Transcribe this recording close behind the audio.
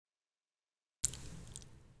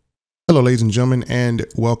Hello, ladies and gentlemen, and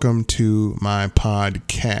welcome to my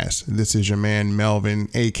podcast. This is your man, Melvin,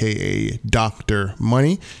 aka Dr.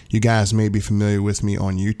 Money. You guys may be familiar with me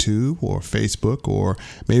on YouTube or Facebook or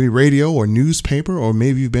maybe radio or newspaper, or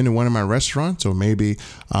maybe you've been to one of my restaurants, or maybe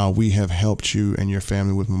we have helped you and your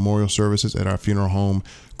family with memorial services at our funeral home,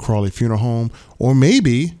 Crawley Funeral Home, or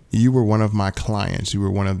maybe you were one of my clients. You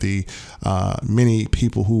were one of the many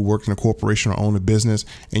people who worked in a corporation or owned a business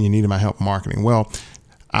and you needed my help marketing. Well,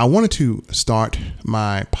 I wanted to start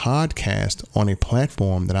my podcast on a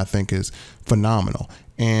platform that I think is phenomenal.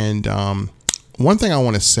 And one thing I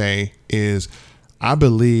want to say is I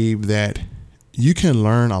believe that you can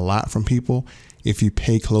learn a lot from people if you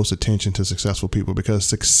pay close attention to successful people, because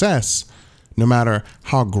success, no matter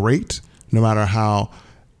how great, no matter how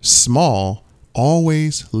small,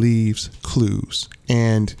 always leaves clues.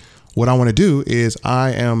 And what I want to do is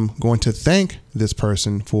I am going to thank this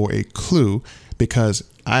person for a clue, because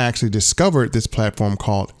I actually discovered this platform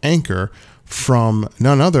called Anchor from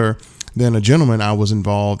none other than a gentleman I was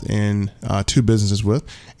involved in two businesses with,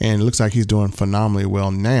 and it looks like he's doing phenomenally well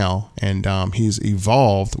now, and he's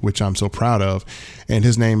evolved, which I'm so proud of, and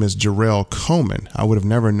his name is Jarrell Coleman. I would have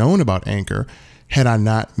never known about Anchor had I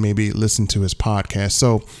not maybe listened to his podcast.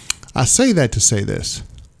 So I say that to say this: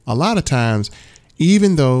 a lot of times,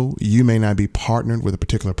 even though you may not be partnered with a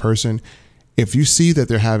particular person, if you see that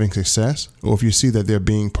they're having success, or if you see that they're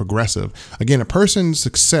being progressive, again, a person's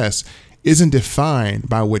success isn't defined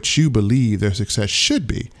by what you believe their success should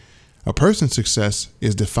be. A person's success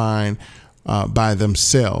is defined by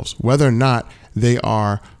themselves, whether or not they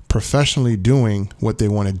are professionally doing what they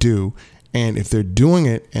want to do. And if they're doing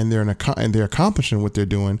it and they're accomplishing what they're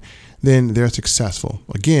doing, then they're successful.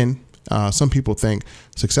 Again, some people think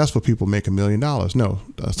successful people make $1 million. No,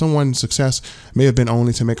 someone's success may have been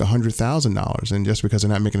only to make $100,000. And just because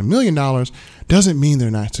they're not making $1 million doesn't mean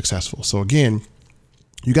they're not successful. So again,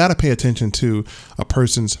 you got to pay attention to a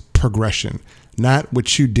person's progression, not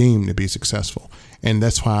what you deem to be successful. And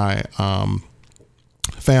that's why I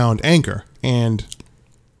found Anchor. And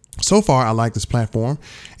so far, I like this platform.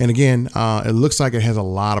 And again, it looks like it has a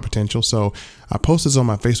lot of potential. So I post this on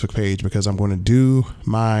my Facebook page because I'm going to do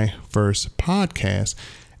my first podcast.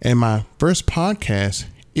 And my first podcast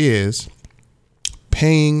is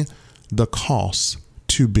paying the cost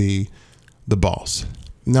to be the boss.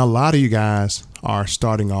 Now, a lot of you guys are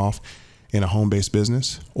starting off in a home-based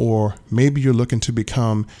business, or maybe you're looking to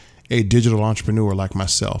become a digital entrepreneur like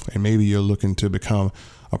myself, and maybe you're looking to become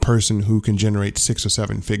a person who can generate 6 or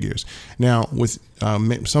 7 figures. Now, with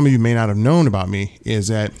some of you may not have known about me, is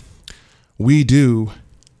that we do,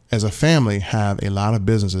 as a family, have a lot of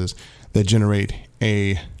businesses that generate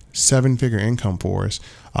a 7-figure income for us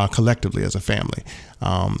collectively as a family.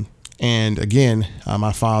 And again,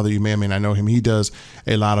 my father, you may or may not know him, he does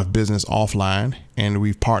a lot of business offline, and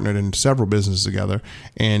we've partnered in several businesses together.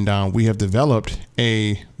 And we have developed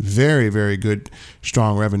a very, very good,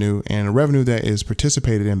 strong revenue, and a revenue that is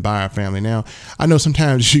participated in by our family. Now, I know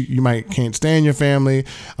sometimes you might can't stand your family,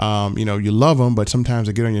 you love them, but sometimes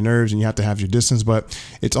they get on your nerves and you have to have your distance. But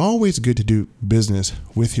it's always good to do business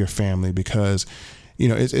with your family, because,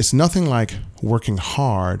 it's nothing like working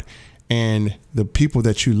hard and the people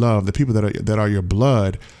that you love, the people that are your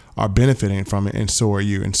blood, are benefiting from it, and so are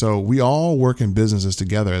you. And so we all work in businesses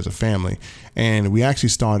together as a family. And we actually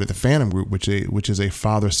started the Phantom Group, which is a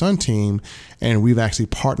father-son team, and we've actually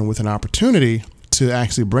partnered with an opportunity to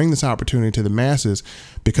actually bring this opportunity to the masses,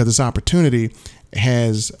 because this opportunity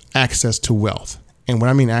has access to wealth. And what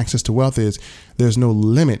I mean access to wealth is there's no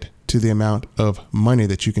limit to the amount of money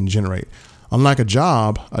that you can generate. Unlike a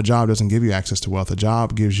job doesn't give you access to wealth. A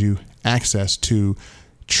job gives you access to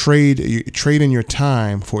trade in your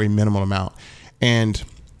time for a minimal amount. And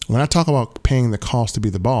when I talk about paying the cost to be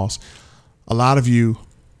the boss, a lot of you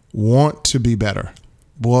want to be better.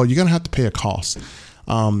 Well, you're going to have to pay a cost.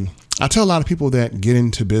 I tell a lot of people that get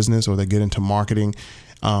into business or they get into marketing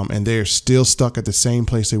and they're still stuck at the same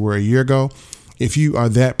place they were a year ago. If you are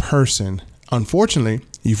that person, unfortunately,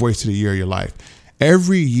 you've wasted a year of your life.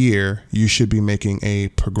 Every year you should be making a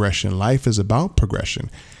progression. Life is about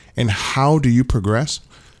progression. And how do you progress?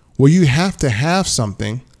 Well, you have to have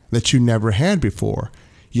something that you never had before.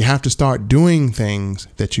 You have to start doing things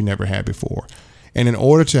that you never had before. And in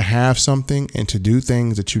order to have something and to do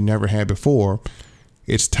things that you never had before,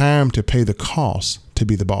 it's time to pay the cost to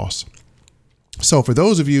be the boss. So for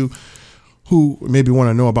those of you who maybe want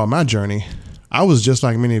to know about my journey, I was just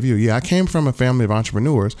like many of you. Yeah, I came from a family of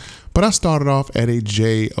entrepreneurs, but I started off at a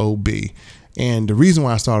job. And the reason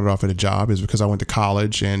why I started off at a job is because I went to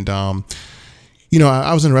college and,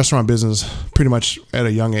 I was in the restaurant business pretty much at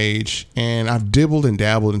a young age, and I've dibbled and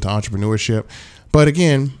dabbled into entrepreneurship. But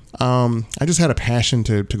again, I just had a passion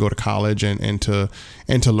to go to college and to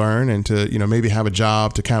learn and to, maybe have a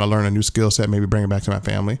job to kind of learn a new skill set, maybe bring it back to my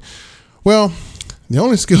family. Well, the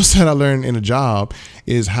only skill set I learned in a job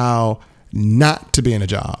is how not to be in a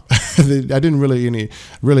job. I didn't really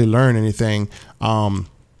learn anything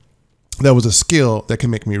that was a skill that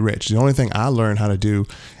can make me rich. The only thing I learned how to do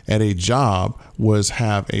at a job was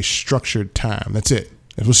have a structured time. That's it.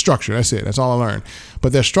 It was structure. That's it. That's all I learned.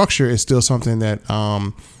 But that structure is still something that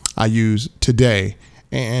I use today.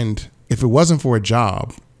 And if it wasn't for a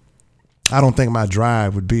job, I don't think my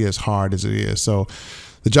drive would be as hard as it is. So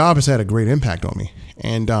the job has had a great impact on me.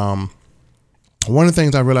 And one of the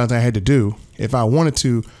things I realized I had to do if I wanted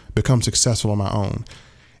to become successful on my own,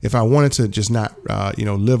 if I wanted to just not,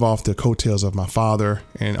 live off the coattails of my father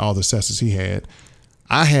and all the successes he had,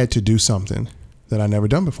 I had to do something that I never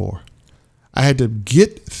done before. I had to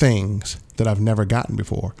get things that I've never gotten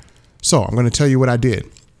before. So I'm going to tell you what I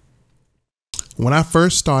did. When I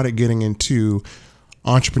first started getting into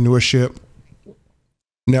entrepreneurship,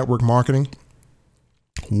 network marketing,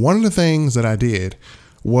 one of the things that I did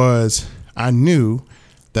was I knew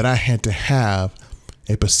that I had to have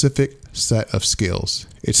a specific set of skills.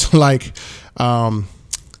 It's like,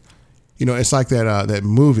 it's like that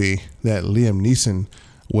movie that Liam Neeson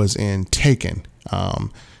was in, Taken.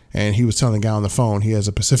 And he was telling the guy on the phone he has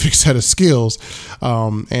a specific set of skills.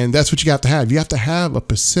 And that's what you have to have. You have to have a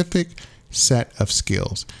specific set of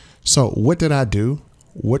skills. So what did I do?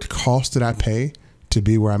 What cost did I pay to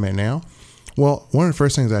be where I'm at now? Well, one of the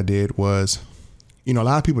first things I did was, a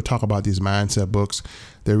lot of people talk about these mindset books.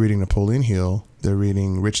 They're reading Napoleon Hill. They're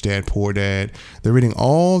reading Rich Dad, Poor Dad. They're reading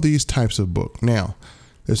all these types of books. Now,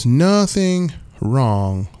 there's nothing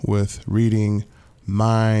wrong with reading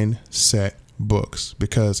mindset books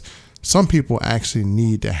because some people actually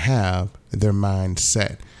need to have their mind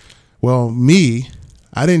set. Well,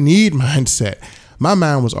 I didn't need mindset. My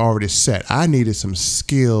mind was already set. I needed some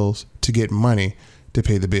skills to get money to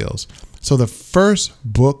pay the bills. So the first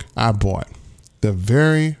book I bought, the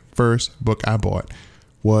very first book I bought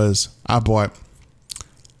was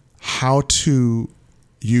how to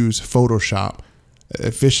use Photoshop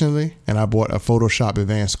efficiently. And I bought a Photoshop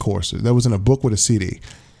advanced course. That was in a book with a CD.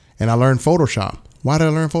 And I learned Photoshop. Why did I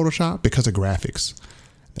learn Photoshop? Because of graphics.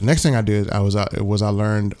 The next thing I did, I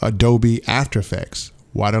learned Adobe After Effects.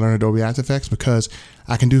 Why did I learn Adobe After Effects? Because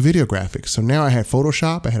I can do video graphics. So now I had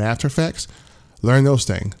Photoshop, I had After Effects, learn those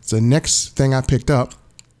things. The next thing I picked up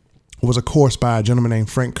was a course by a gentleman named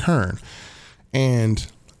Frank Kern. And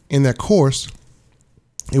in that course,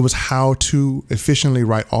 it was how to efficiently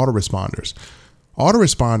write autoresponders.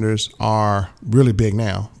 Autoresponders are really big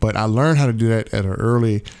now, but I learned how to do that at an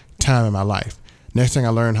early time in my life. Next thing I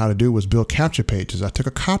learned how to do was build capture pages. I took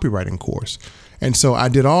a copywriting course. And so I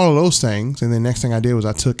did all of those things. And the next thing I did was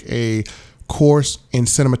I took a course in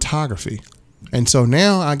cinematography. And so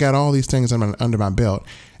now I got all these things under my belt.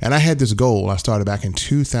 And I had this goal. I started back in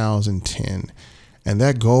 2010. And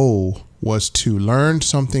that goal was to learn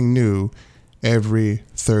something new every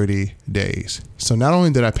 30 days. So not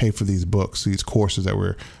only did I pay for these books, these courses that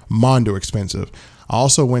were mondo expensive, I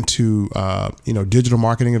also went to, digital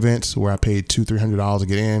marketing events where I paid $200-$300 to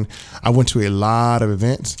get in. I went to a lot of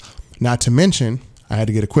events, not to mention I had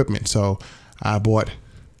to get equipment. So I bought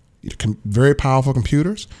very powerful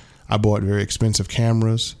computers. I bought very expensive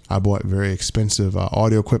cameras. I bought very expensive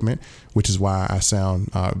audio equipment, which is why I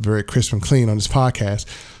sound very crisp and clean on this podcast.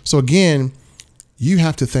 So again, you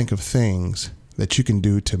have to think of things that you can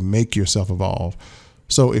do to make yourself evolve.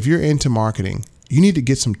 So if you're into marketing, you need to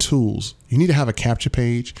get some tools. You need to have a capture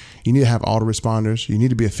page. You need to have autoresponders. You need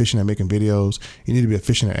to be efficient at making videos. You need to be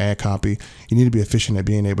efficient at ad copy. You need to be efficient at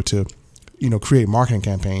being able to, create marketing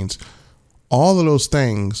campaigns. All of those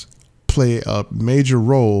things play a major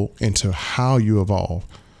role into how you evolve.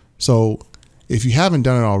 So if you haven't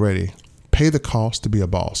done it already, pay the cost to be a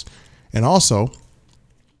boss. And also,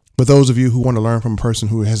 for those of you who want to learn from a person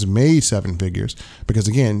who has made 7 figures, because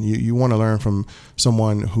again, you want to learn from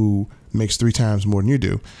someone who makes 3 times more than you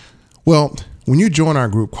do. Well, when you join our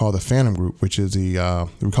group called the Phantom Group, which is we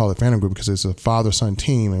call it Phantom Group because it's a father-son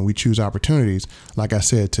team and we choose opportunities, like I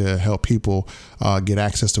said, to help people get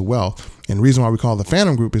access to wealth. And the reason why we call it the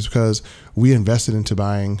Phantom Group is because we invested into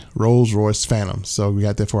buying Rolls-Royce Phantoms. So we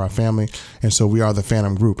got that for our family. And so we are the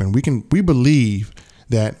Phantom Group. And we believe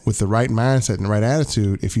that with the right mindset and the right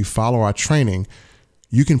attitude, if you follow our training,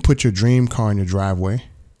 you can put your dream car in your driveway.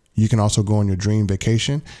 You can also go on your dream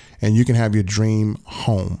vacation and you can have your dream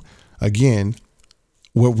home. Again,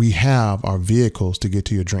 what we have are vehicles to get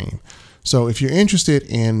to your dream. So if you're interested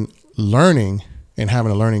in learning and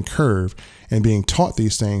having a learning curve and being taught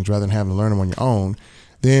these things rather than having to learn them on your own,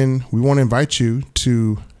 then we want to invite you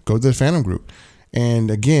to go to the Phantom Group.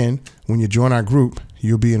 And again, when you join our group,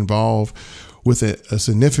 you'll be involved with a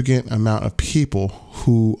significant amount of people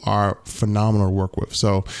who are phenomenal to work with.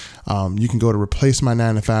 So you can go to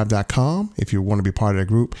replacemy9to5.com if you want to be part of that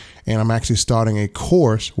group. And I'm actually starting a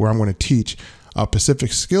course where I'm going to teach a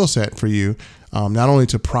specific skill set for you, not only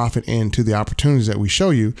to profit into the opportunities that we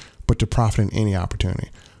show you, but to profit in any opportunity.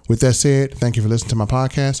 With that said, thank you for listening to my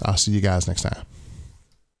podcast. I'll see you guys next time.